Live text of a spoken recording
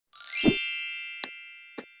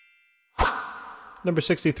Number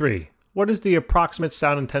 63. What is the approximate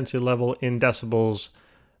sound intensity level in decibels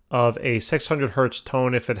of a 600 hertz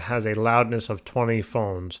tone if it has a loudness of 20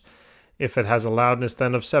 phones? If it has a loudness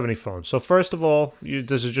then of 70 phones. So first of all,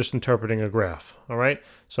 this is just interpreting a graph, all right?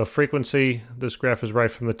 So frequency, this graph is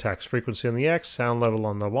right from the text. Frequency on the X, sound level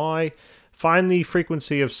on the Y. Find the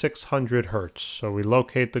frequency of 600 hertz. So we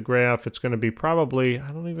locate the graph. It's going to be probably,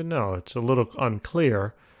 I don't even know, it's a little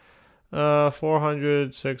unclear.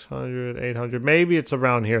 400, 600, 800, maybe it's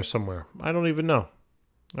around here somewhere. I don't even know.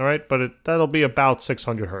 All right, but that'll be about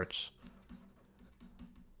 600 hertz.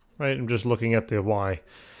 Right, I'm just looking at the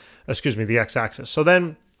the x-axis. So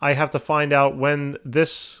then I have to find out when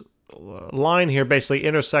this line here basically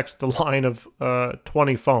intersects the line of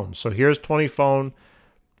 20 phones. So here's 20 phone.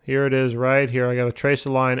 Here it is right here. I got to trace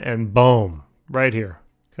a line and boom, right here.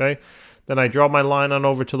 Okay. Then I draw my line on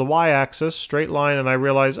over to the y-axis, straight line, and I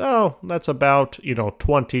realize, oh, that's about,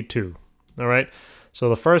 22. All right. So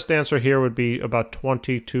the first answer here would be about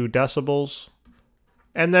 22 decibels.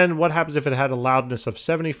 And then what happens if it had a loudness of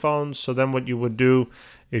 70 phones? So then what you would do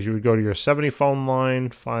is you would go to your 70 phone line,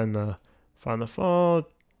 find the phone,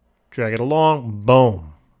 drag it along,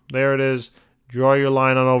 boom. There it is. Draw your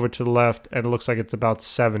line on over to the left, and it looks like it's about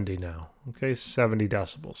 70 now. Okay, 70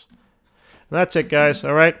 decibels. And that's it, guys.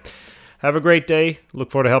 All right. Have a great day.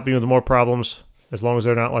 Look forward to helping you with more problems, as long as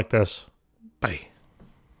they're not like this. Bye.